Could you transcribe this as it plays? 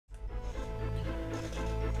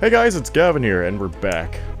Hey guys, it's Gavin here, and we're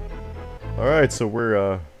back. Alright, so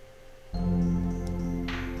we're,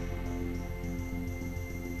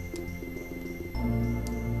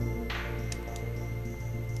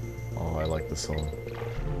 Oh, I like this song.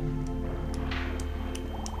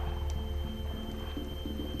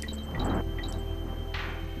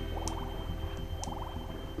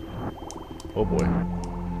 Oh boy.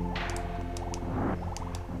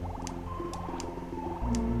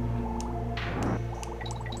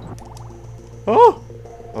 Oh!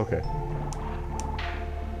 Okay.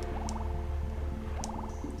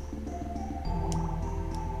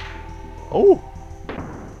 Oh!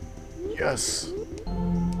 Yes!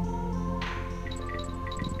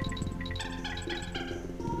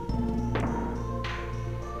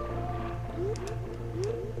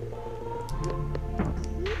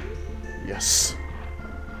 Yes!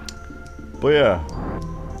 But yeah.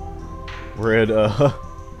 We're at,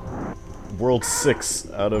 World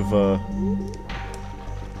 6 out of,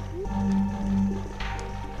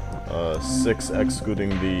 6 excluding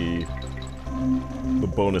the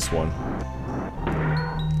bonus one.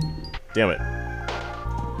 Damn it.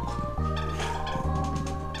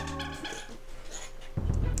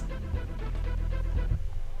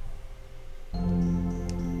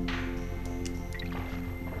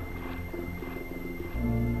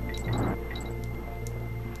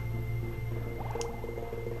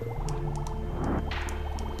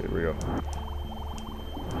 Here we go.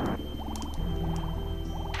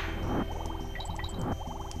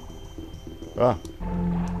 Ah.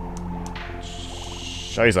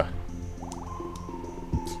 Scheiße.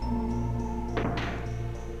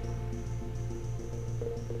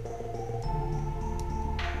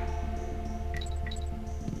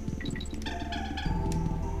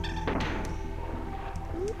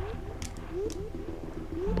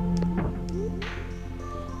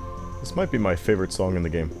 This might be my favorite song in the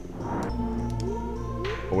game.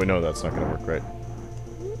 Oh wait, no, that's not gonna work, right?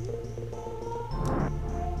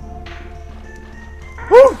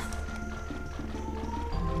 Woo!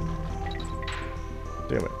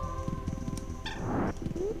 Damn it.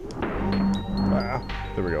 Ah,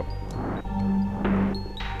 there we go.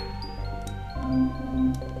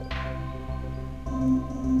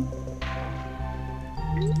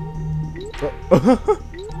 Oh.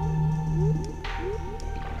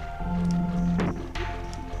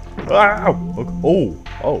 Ow! Okay. Oh!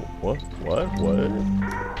 Oh! What? What? What?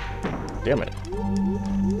 Damn it.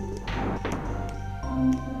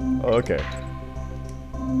 Okay.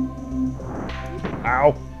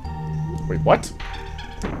 Ow! Wait, what?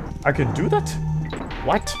 I can do that?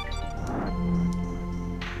 What?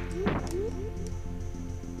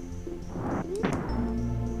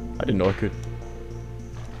 I didn't know I could.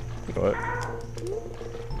 You know what?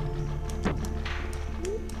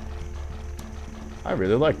 I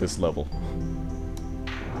really like this level.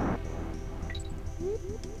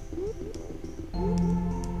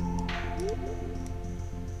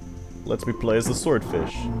 Lets me play as the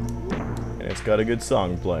swordfish. And it's got a good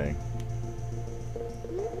song playing.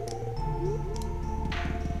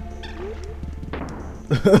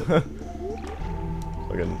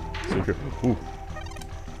 Fucking secret. Ooh.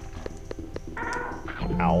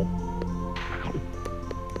 Ow.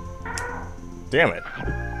 Damn it.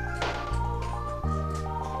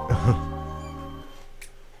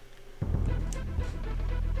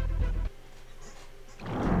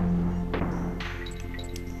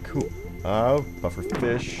 Cool. Puffer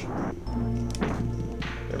fish.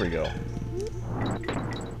 There we go.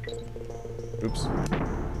 Oops.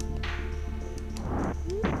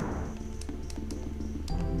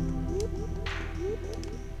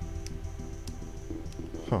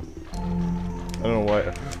 Huh. I don't know why.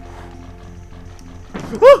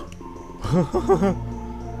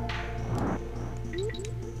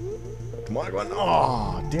 Come on, come on.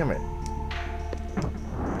 Oh, damn it.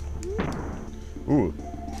 Ooh.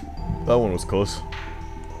 That one was close.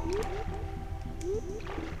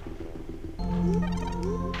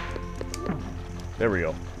 There we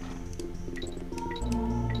go.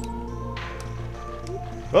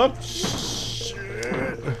 Oh,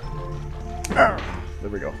 shit. Ah, there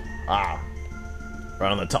we go. Ah.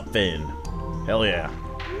 Right on the top fin. Hell yeah.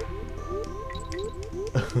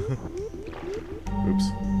 Oops.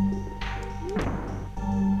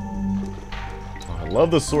 Oh, I love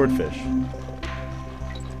the swordfish.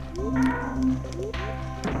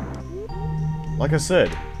 Like I said.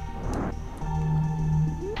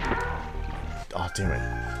 Oh, damn it.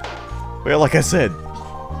 But yeah, like I said,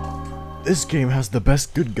 this game has the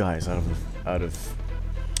best good guys out of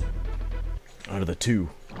the two.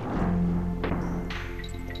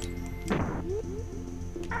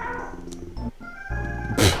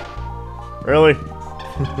 Really? There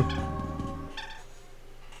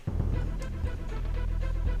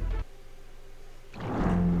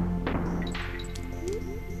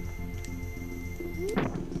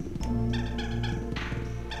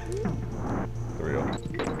we go.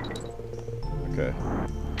 Okay.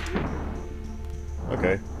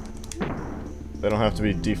 Okay. They don't have to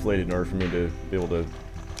be deflated in order for me to be able to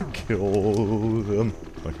kill them.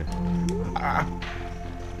 Okay. Ah!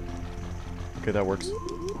 Okay, that works.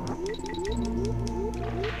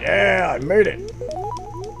 Yeah, I made it!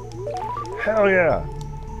 Hell yeah!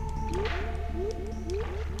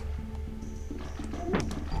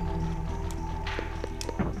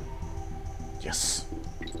 Yes!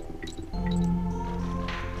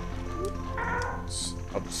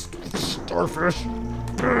 Starfish!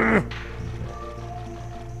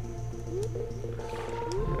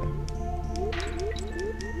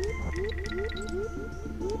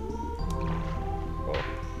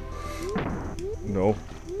 No.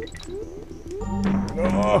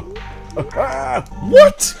 No. Ah!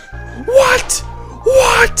 What? What?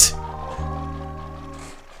 What?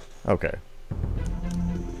 Okay.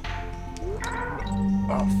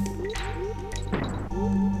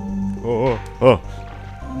 Oh. Oh.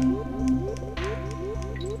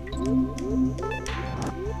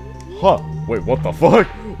 Huh. Wait, what the fuck?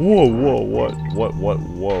 Whoa, whoa, what?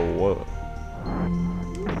 Whoa, what?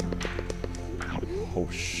 Oh,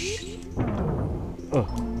 shit.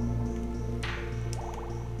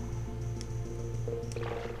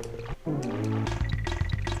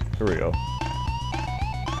 Here we go.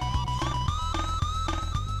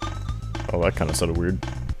 Oh, that kind of sounded weird.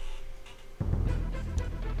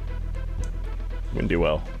 We can do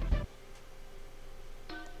well.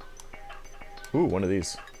 Ooh, one of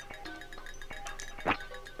these.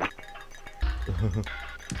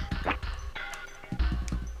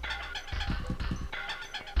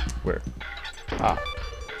 Where? Ah.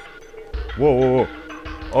 Whoa, whoa, whoa.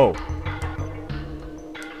 Oh.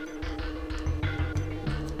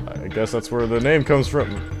 I guess that's where the name comes from.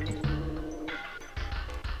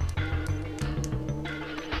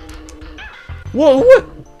 Whoa, what?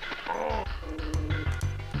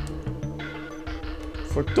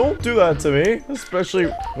 Fuck, don't do that to me. Especially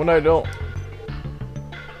when I don't.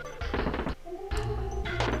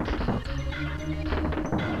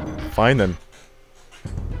 Fine then.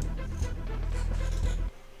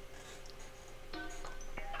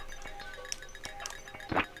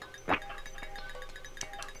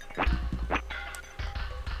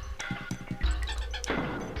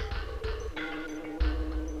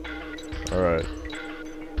 Alright.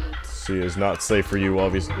 C is not safe for you,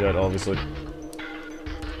 obviously.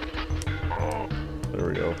 There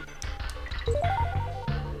we go.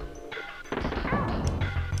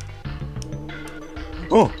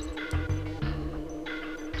 Oh!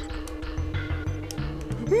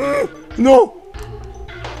 No!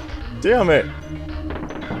 Damn it!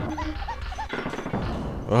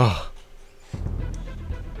 Ugh.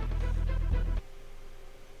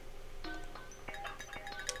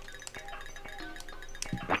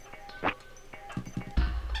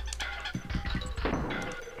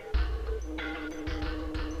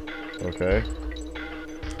 Okay.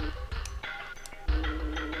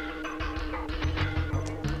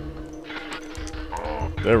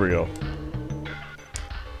 There we go.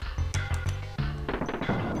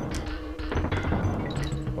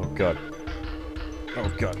 Oh god. Oh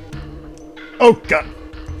god. Oh god!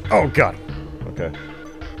 Oh god! Okay.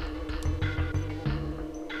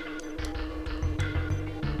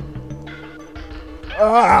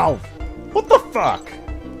 Ow! What the fuck?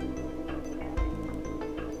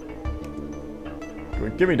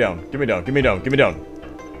 Give me down. Give me down. Give me down. Give me down.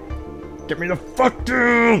 Get me the fuck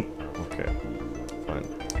down! Okay. Fine.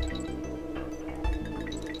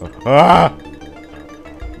 Ah!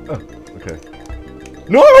 Okay.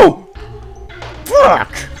 No!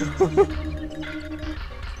 Fuck!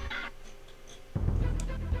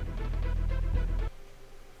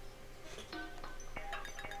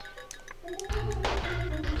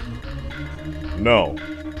 No.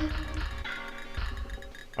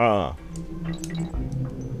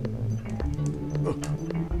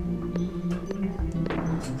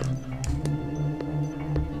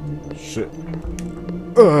 Shit.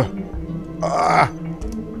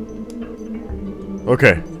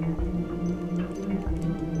 Okay.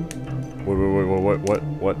 Wait,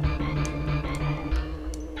 what?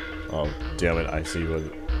 Oh, damn it, I see what...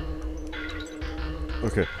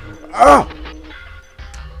 Okay. Ah!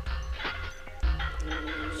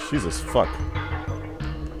 Jesus fuck.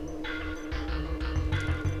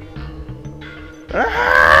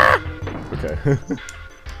 Ah! Okay.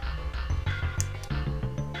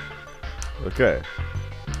 Okay.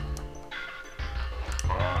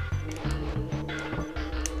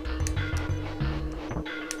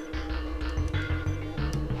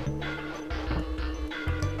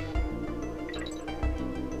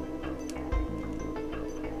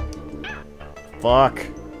 Fuck.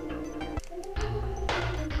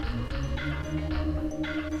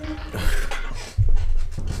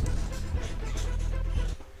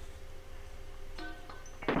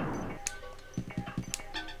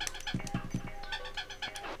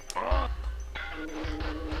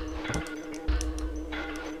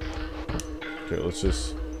 Okay, let's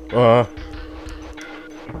just there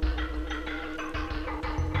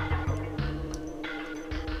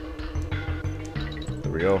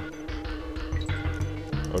we go.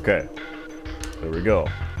 Okay. There we go.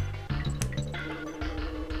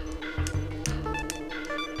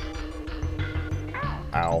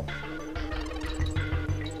 Ow.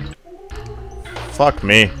 Fuck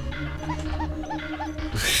me.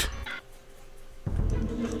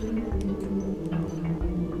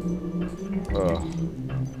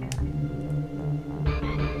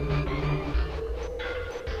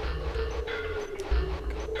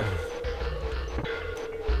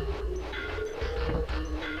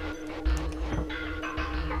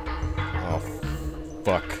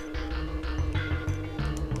 Fuck.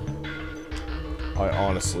 I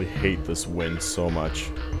honestly hate this wind so much.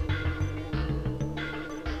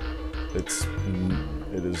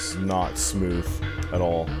 It is not smooth at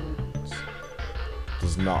all. It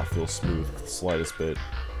does not feel smooth the slightest bit.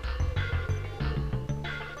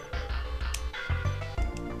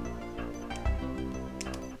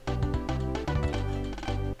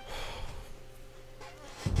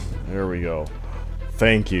 There we go.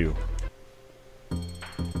 Thank you.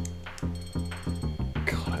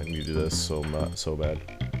 God, I needed this so bad. So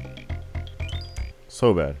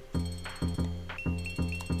bad.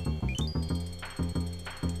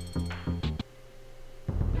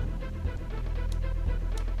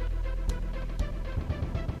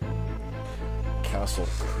 Castle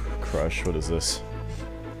Crush, what is this?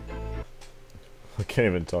 I can't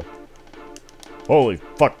even talk. Holy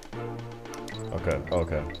fuck! Okay,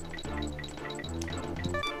 okay.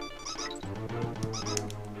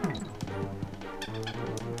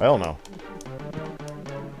 Hell no.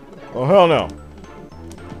 Oh, hell no.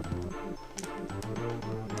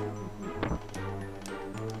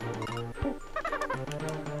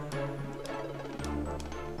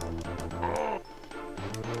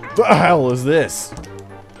 The hell is this?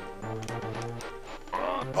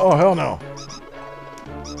 Oh, hell no.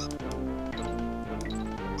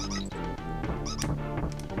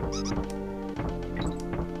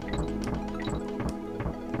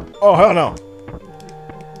 Oh, hell no.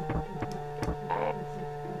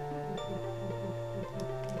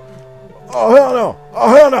 Oh, hell no.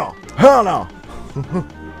 Oh, hell no. Hell no.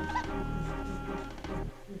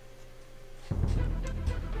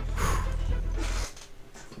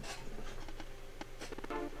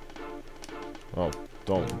 Oh,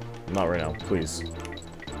 don't. Not right now, please.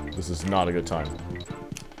 This is not a good time.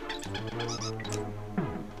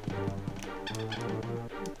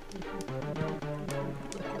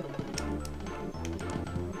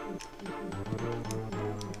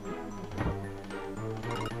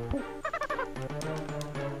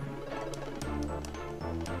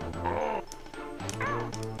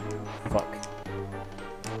 Fuck.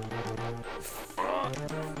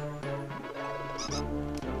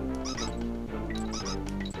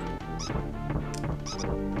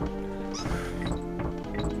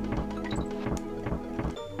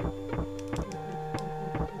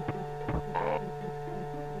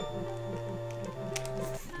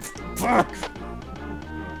 Fuck!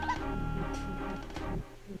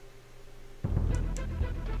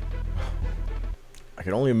 I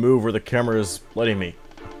can only move where the camera is letting me.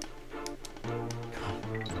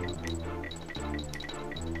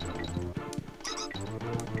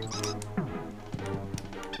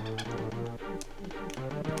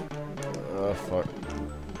 Fuck.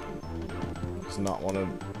 Does not want to.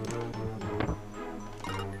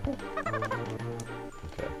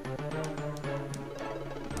 Okay.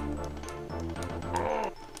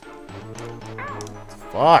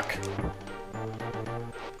 Fuck.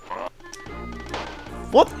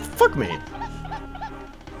 What? Fuck me.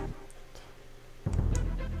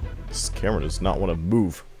 This camera does not want to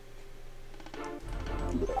move.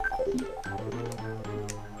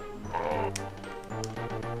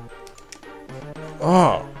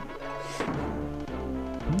 Oh.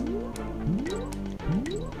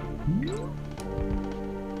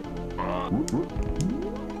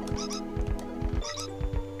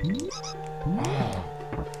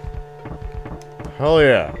 Hell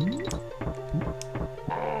yeah.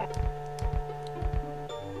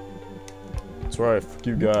 right, fuck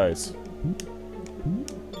you guys.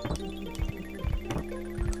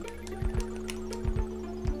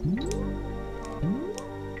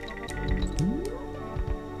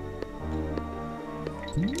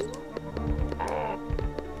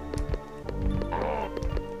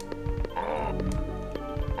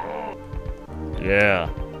 Yeah.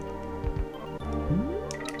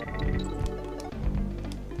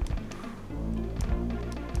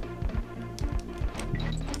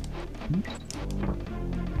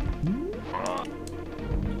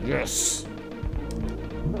 Yes.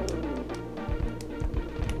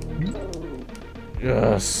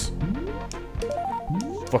 Yes.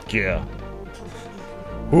 Fuck yeah.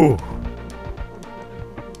 Whew.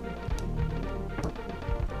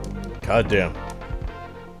 God damn.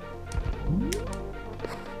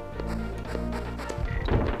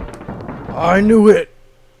 I knew it!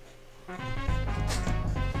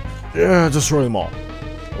 Yeah, destroy them all.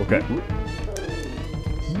 Okay.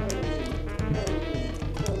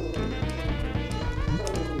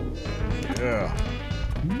 Yeah.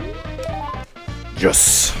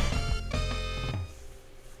 Yes!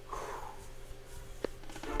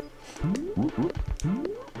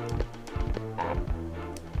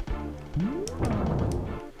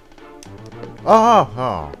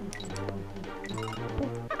 Ah!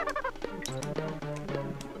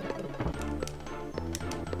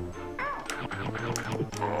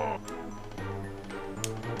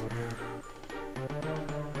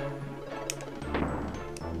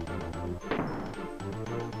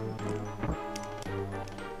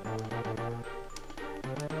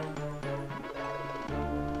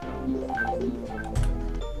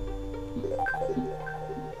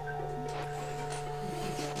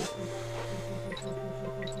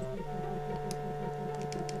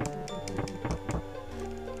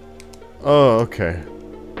 Oh, okay.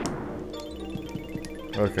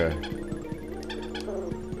 Okay.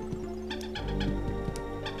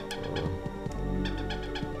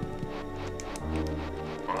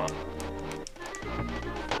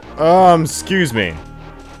 Excuse me.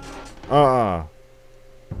 Oh,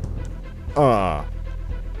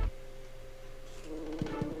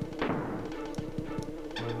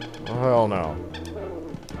 hell no.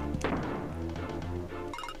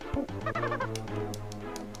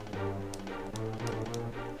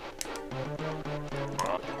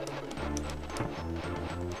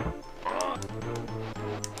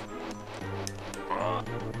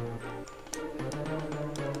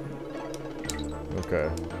 Okay.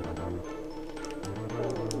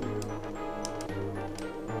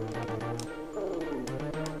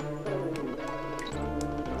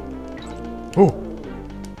 Oh.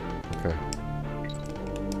 Okay.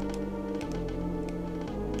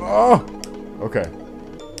 Oh. Okay.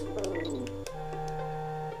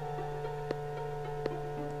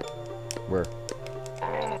 Where?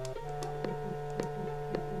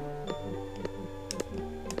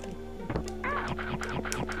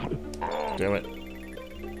 Damn it.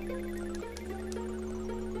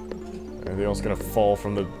 Anything else gonna fall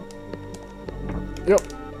from the... Yep.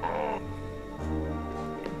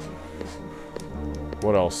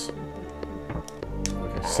 What else?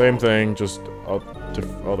 Okay, same thing, just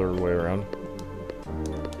other way around.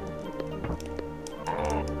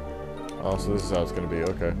 Oh, so this is how it's gonna be,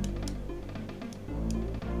 okay.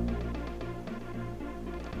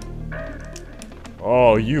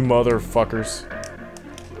 Oh, you motherfuckers.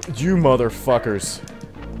 You motherfuckers.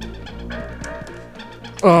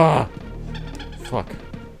 Ah! Fuck.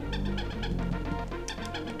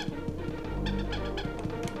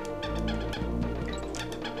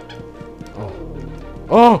 Oh.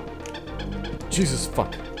 Oh! Jesus,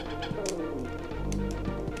 fuck.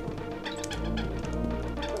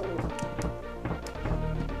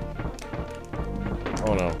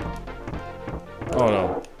 Oh no. Oh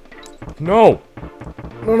no. No!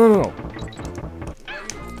 No, no, no, no.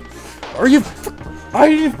 Are you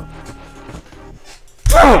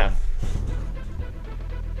Ah!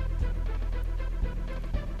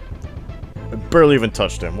 I barely even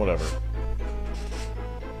touched him, whatever.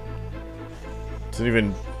 Didn't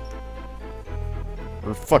even...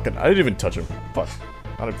 Or fucking... I didn't even touch him. Fuck.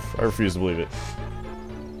 I refuse to believe it.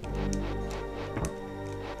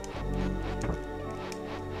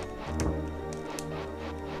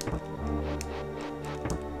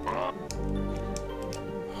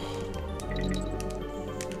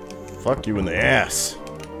 Fuck you in the ass.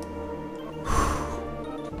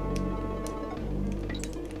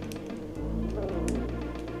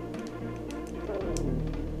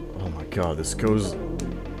 Oh my god, this goes...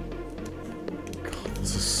 God,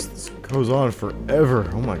 this goes on forever.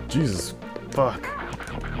 Oh my Jesus. Fuck.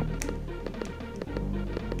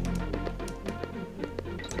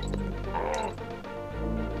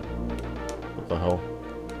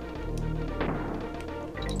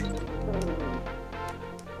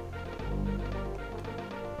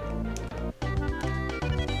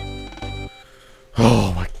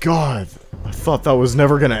 Oh my god. I thought that was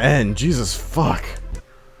never gonna end. Jesus fuck.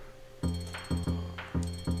 Oh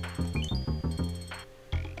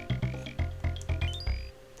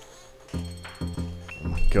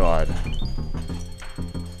my god.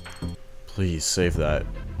 Please save that.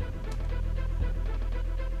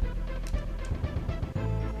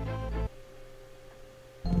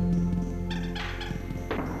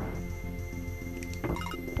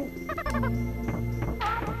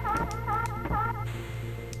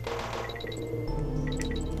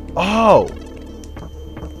 Oh!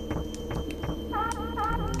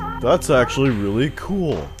 That's actually really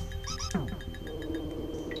cool.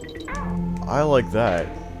 I like that.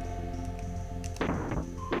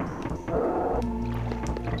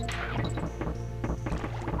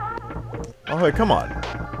 Oh, hey, come on.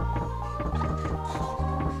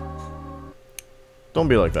 Don't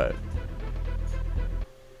be like that.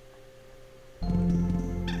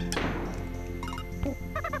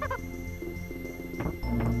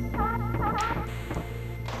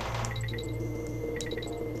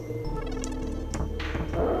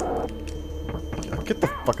 Get the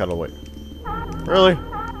fuck out of the way. Really?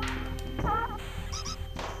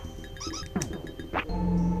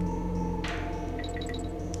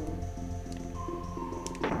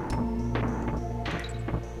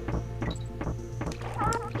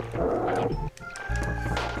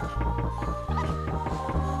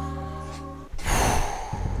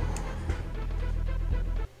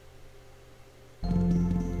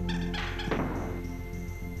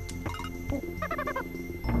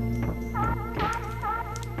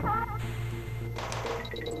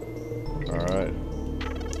 Alright.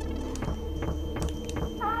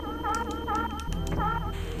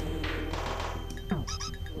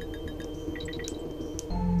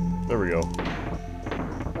 There we go.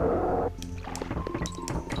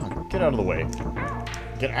 God, get out of the way.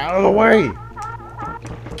 Get out of the way!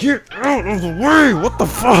 Get out of the way! What the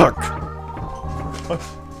fuck?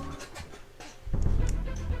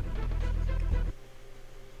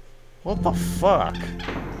 What the fuck?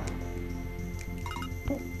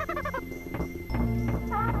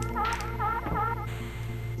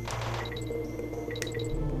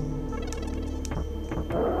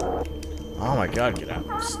 Oh my god, get out.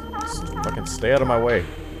 Just fucking stay out of my way.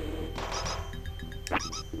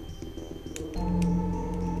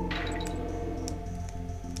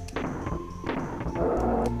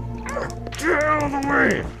 Get out of the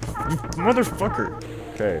way! You motherfucker!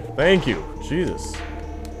 Okay, thank you. Jesus.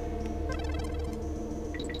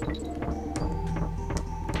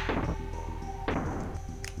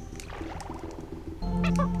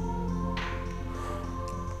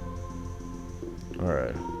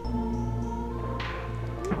 Alright.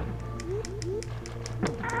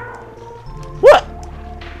 What?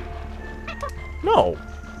 No.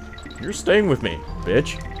 You're staying with me,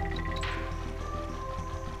 bitch.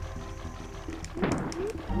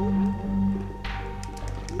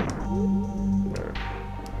 There.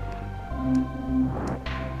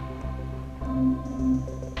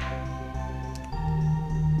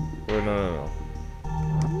 Wait, no.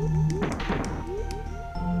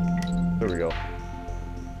 There we go.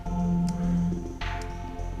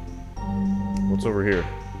 What's over here?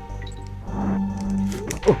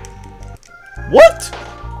 Oh. What?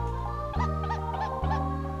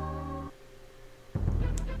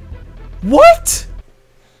 What?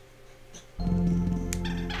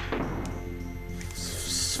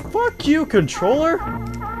 Fuck you, controller.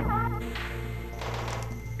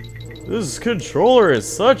 This controller is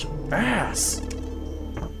such ass.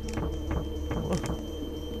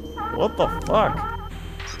 What the fuck?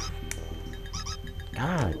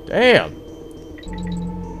 God damn.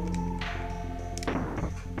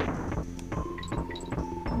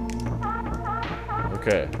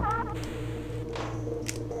 Okay.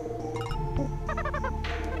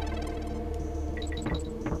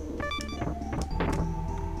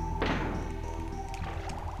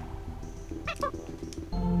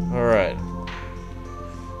 Alright.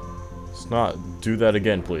 Let's not do that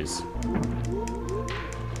again, please.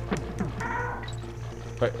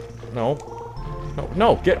 Wait, no.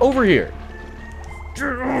 No, get over here! Get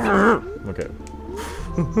over here! Okay.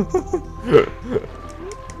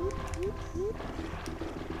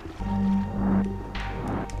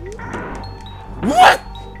 What?!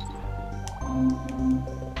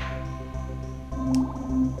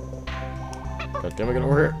 God damn it, get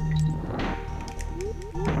over here.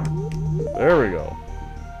 There we go.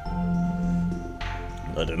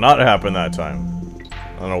 That did not happen that time.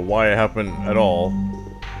 I don't know why it happened at all.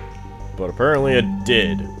 But apparently it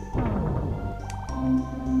did.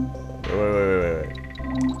 Wait.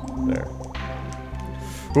 There.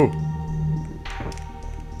 Ooh.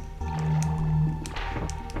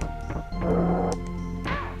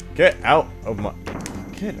 Get out of my...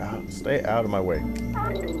 Get out. Stay out of my way.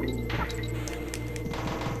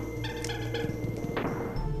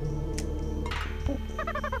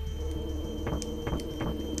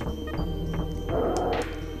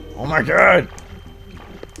 Oh my god!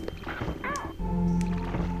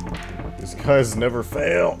 These guys never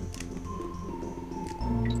fail.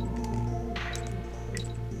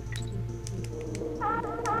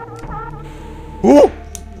 Ooh!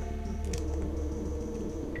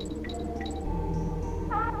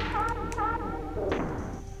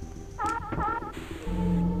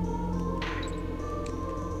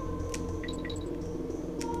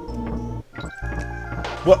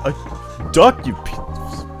 What? A duck? You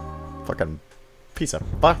fucking piece of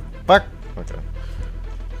fuck. Okay.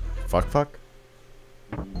 Fuck.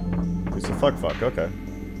 Piece of fuck. Okay.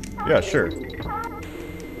 Yeah, sure.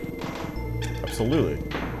 Absolutely.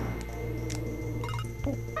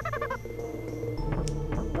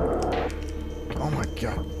 Oh my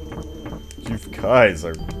god. You guys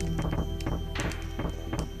are... You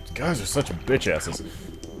guys are such bitch asses.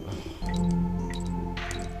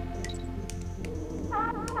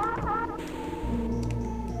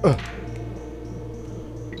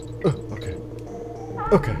 Okay.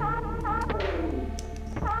 Okay.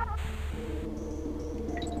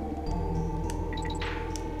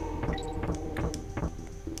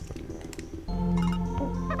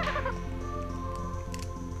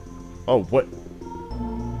 Oh, what?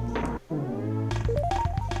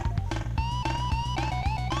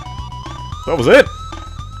 That was it?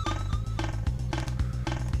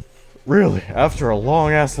 Really? After a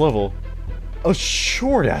long-ass level? A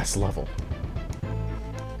short-ass level?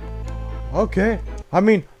 Okay. I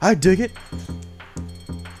mean, I dig it.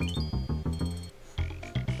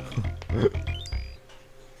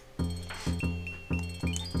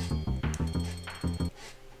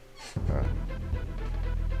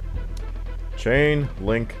 Chain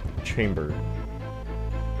link chamber.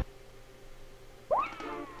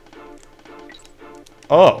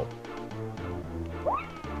 Oh.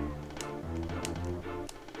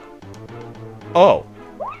 Oh.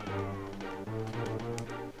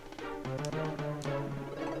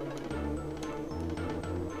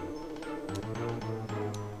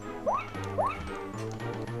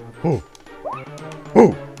 Ooh.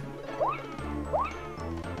 Ooh.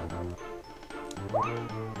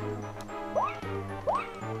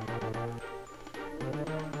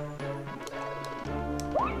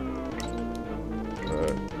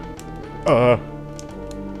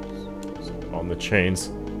 On the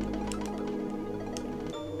chains.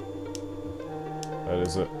 That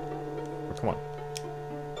is it. Oh, come on.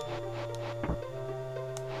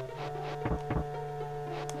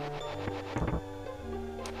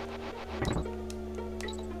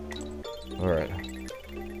 Alright.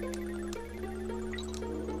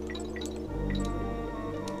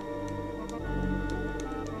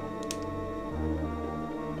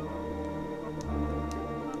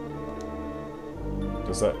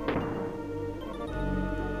 Does that...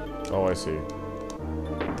 Oh, I see.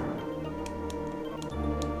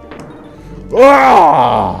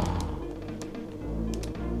 Ah!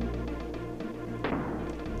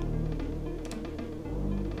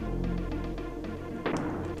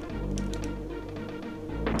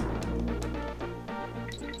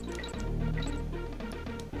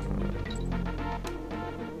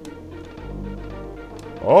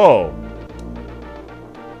 Oh!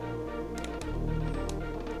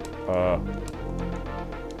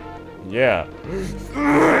 Yeah.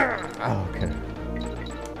 Oh, okay.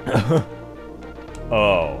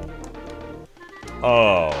 Oh.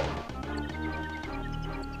 Oh.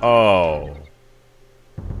 Oh.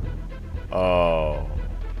 Oh.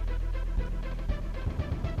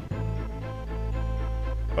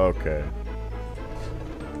 Okay.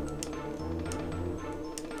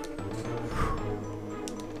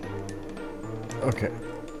 Okay.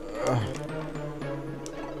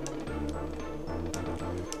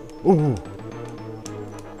 Ooh.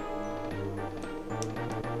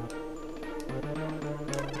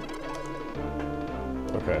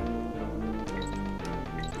 Okay.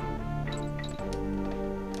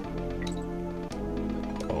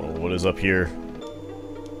 Oh, what is up here?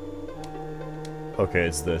 Okay,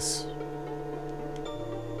 it's this.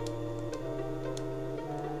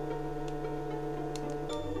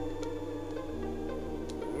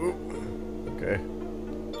 Ooh. Okay.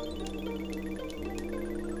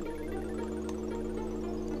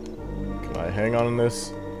 Can I hang on in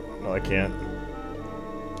this? No, I can't.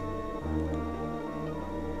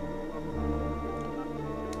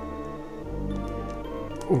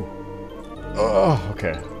 Ooh. Oh,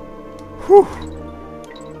 okay. Whew.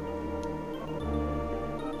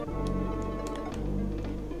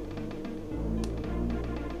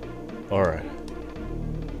 Alright.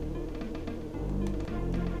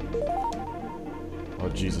 Oh,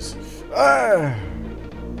 Jesus. Ah!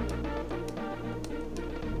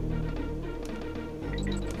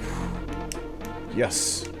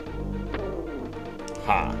 Yes.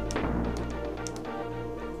 Ha.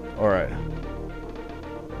 Alright.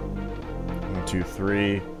 1, 2,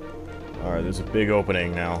 3. Alright, there's a big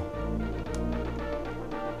opening now.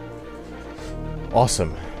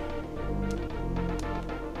 Awesome.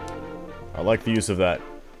 I like the use of that.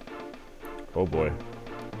 Oh boy.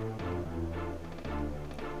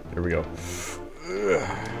 Here we go.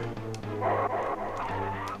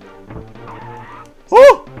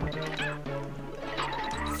 Oh!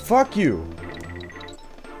 Fuck you!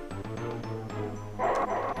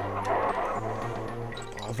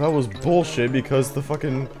 Oh, that was bullshit because the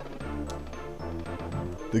fucking...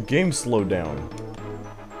 the game slowed down.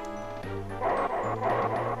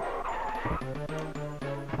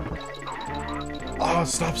 Oh,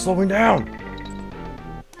 stop slowing down!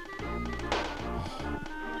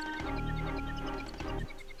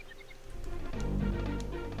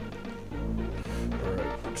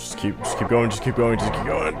 Alright, just keep going, just keep going, just keep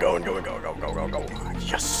going, go.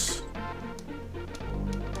 Yes!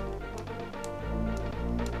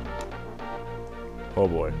 Oh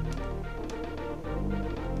boy.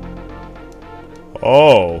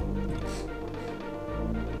 Oh!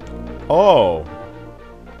 Oh!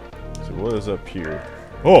 So what is up here?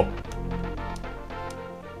 Oh!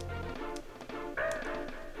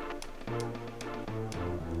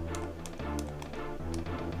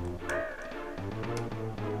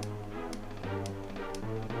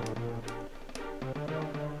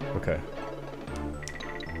 Okay.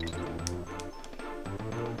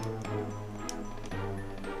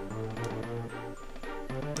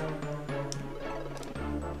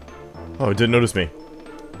 Oh, it didn't notice me.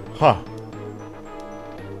 Huh.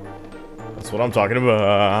 That's what I'm talking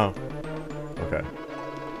about. Okay.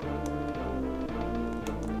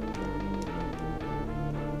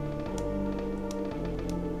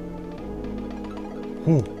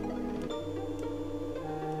 Whew.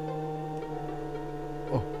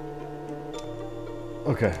 Oh.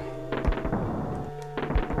 Okay.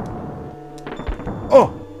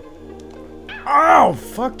 Oh! Ow!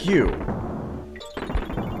 Fuck you!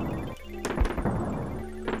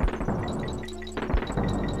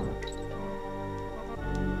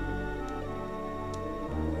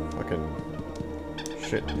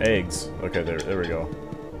 Shit, eggs. Okay, there we go.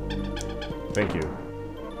 Thank you.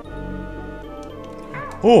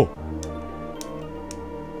 Oh!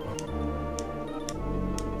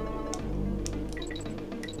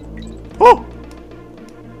 Oh!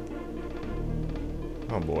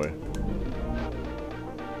 Oh boy.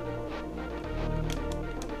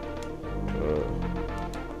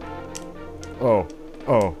 Oh.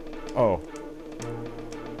 Oh. Oh.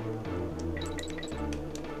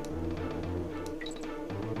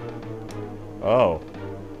 Oh.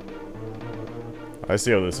 I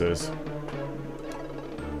see how this is.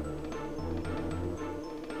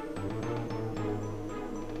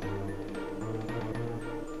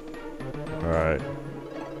 Alright.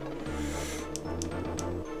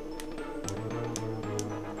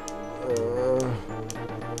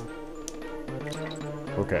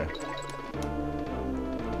 Okay.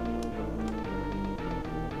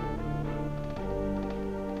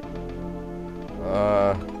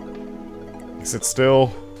 Sit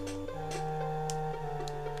still.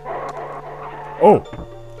 Oh!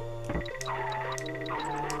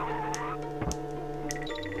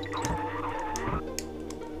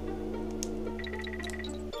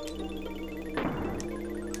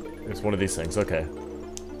 It's one of these things, okay.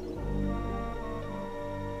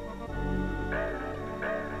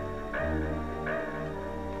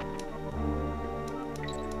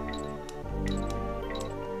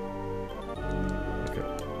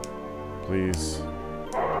 Please.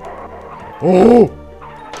 Oh!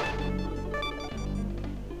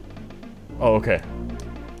 Oh, okay.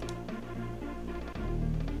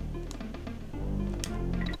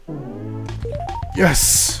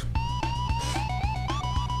 Yes!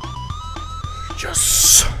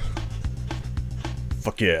 Yes!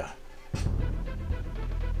 Fuck yeah.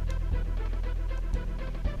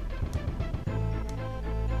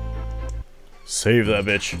 Save that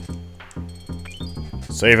bitch.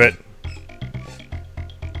 Save it.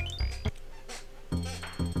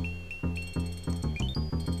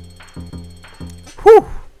 Whew!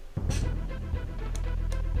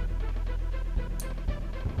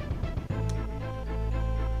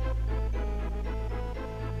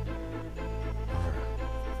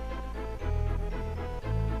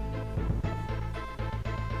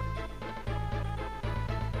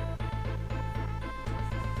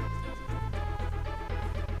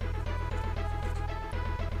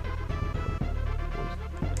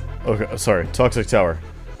 Okay, sorry. Toxic Tower.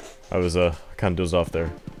 I was, kind of dozed off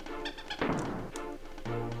there.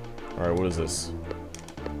 Alright, what is this?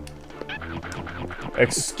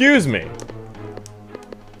 Excuse me!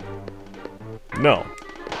 No.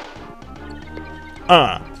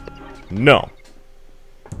 No.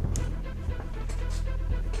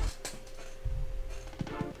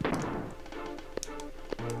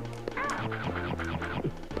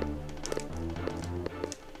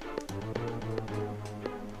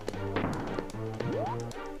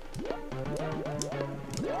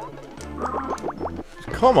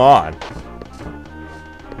 Come on.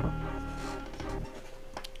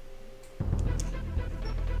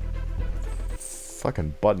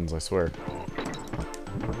 Fucking buttons, I swear.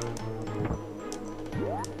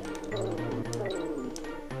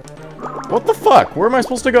 What the fuck? Where am I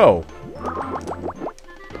supposed to go?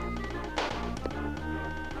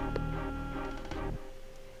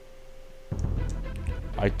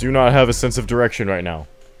 I do not have a sense of direction right now.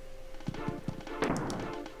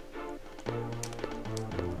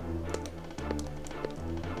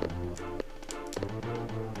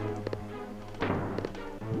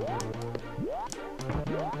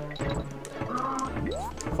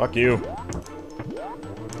 Fuck you.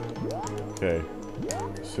 Okay.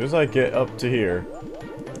 As soon as I get up to here,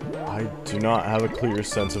 I do not have a clear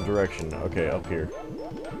sense of direction. Okay, up here.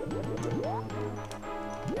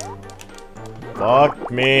 Fuck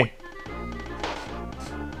me.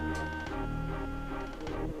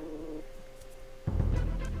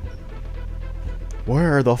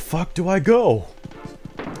 Where the fuck do I go?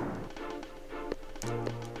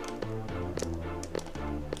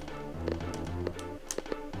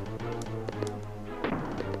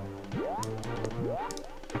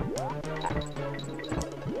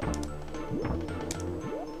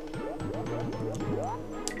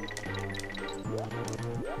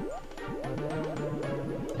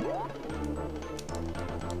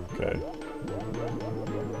 Okay.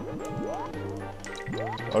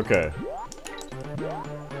 Okay.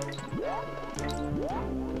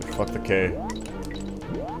 Fuck the K.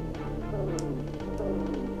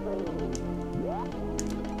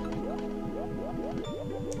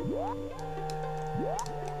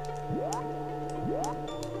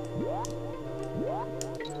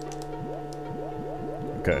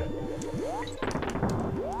 Okay.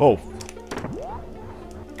 Oh.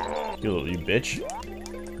 You bitch.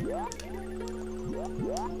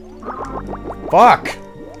 Fuck!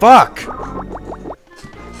 Fuck!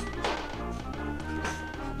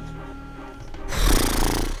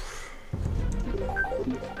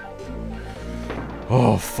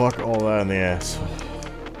 Oh, fuck all that in the ass.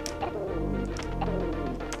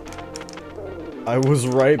 I was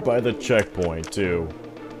right by the checkpoint, too.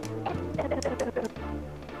 I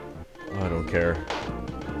don't care.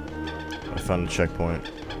 I found a checkpoint.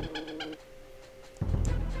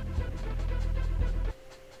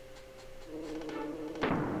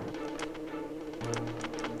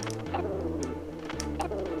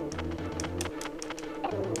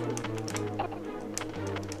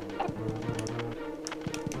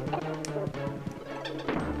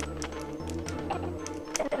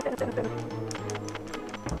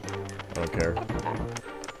 I don't care.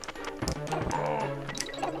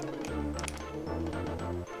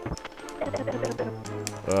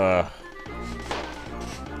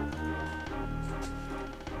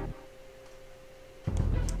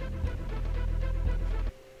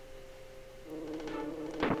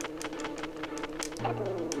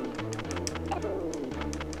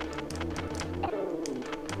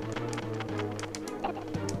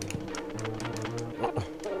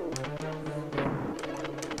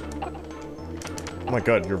 Oh my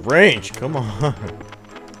god, your range! Come on! I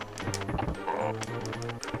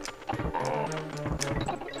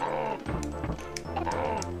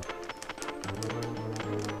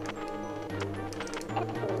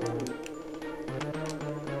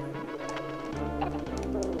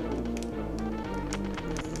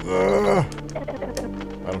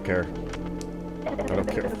don't care. I don't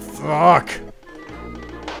care. Fuck!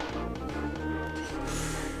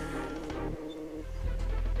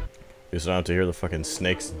 At least I don't have to hear the fucking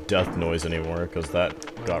snake's death noise anymore, because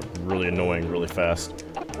that got really annoying really fast.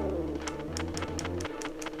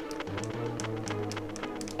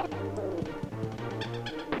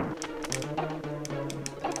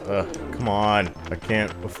 Come on. I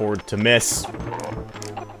can't afford to miss.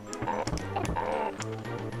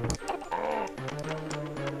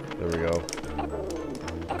 There we go.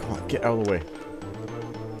 Come on, get out of the way.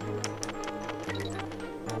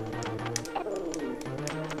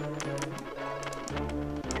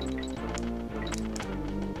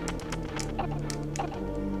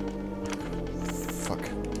 Fuck.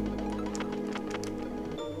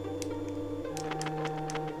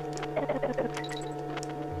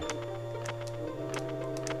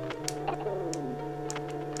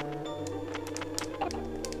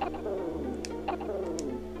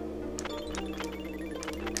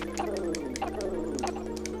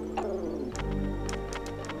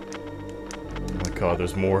 god,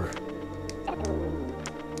 there's more.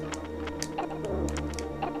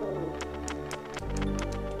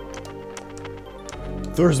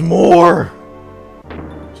 There's more!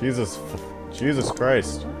 Jesus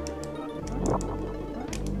Christ.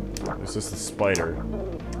 This is the spider.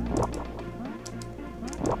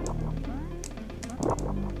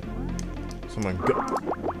 Someone go.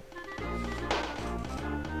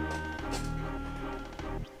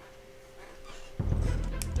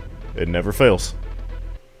 It never fails.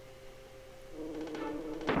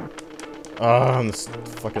 Ah, I'm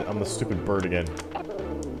the stupid bird again.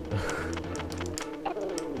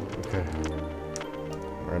 Okay.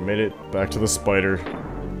 Alright, made it back to the spider.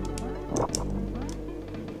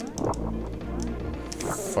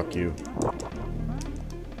 Fuck you.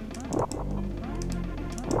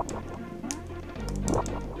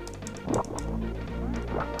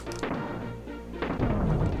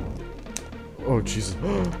 Oh, Jesus.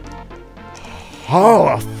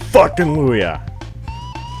 Oh, fucking hallelujah.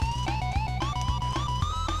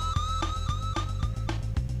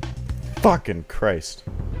 Fucking Christ.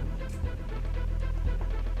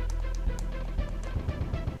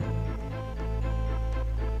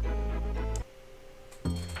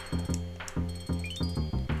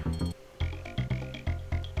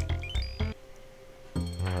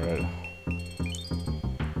 Alright.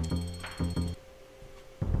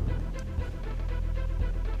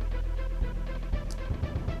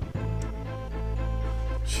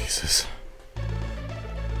 Jesus.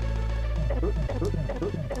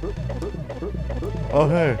 Oh,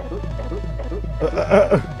 hey.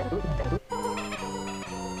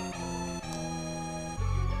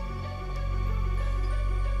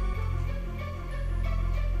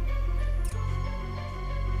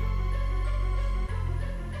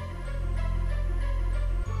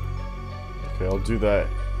 Okay, I'll do that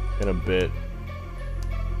in a bit.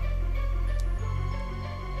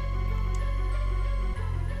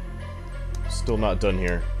 Still not done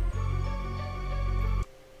here.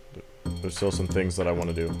 There's still some things that I want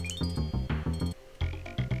to do.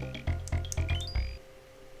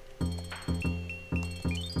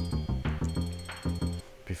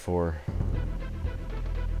 Before.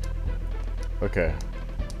 Okay.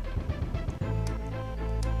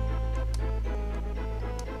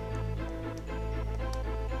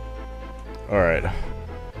 Alright.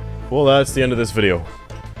 Well, that's the end of this video.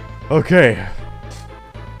 Okay.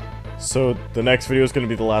 So, the next video is going to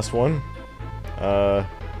be the last one.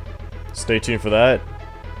 Stay tuned for that.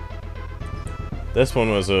 This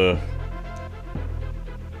one was a...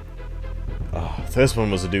 this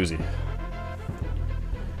one was a doozy.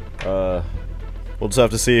 We'll just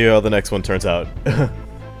have to see how the next one turns out.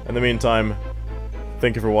 In the meantime,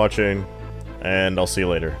 thank you for watching, and I'll see you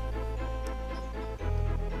later.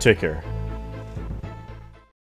 Take care.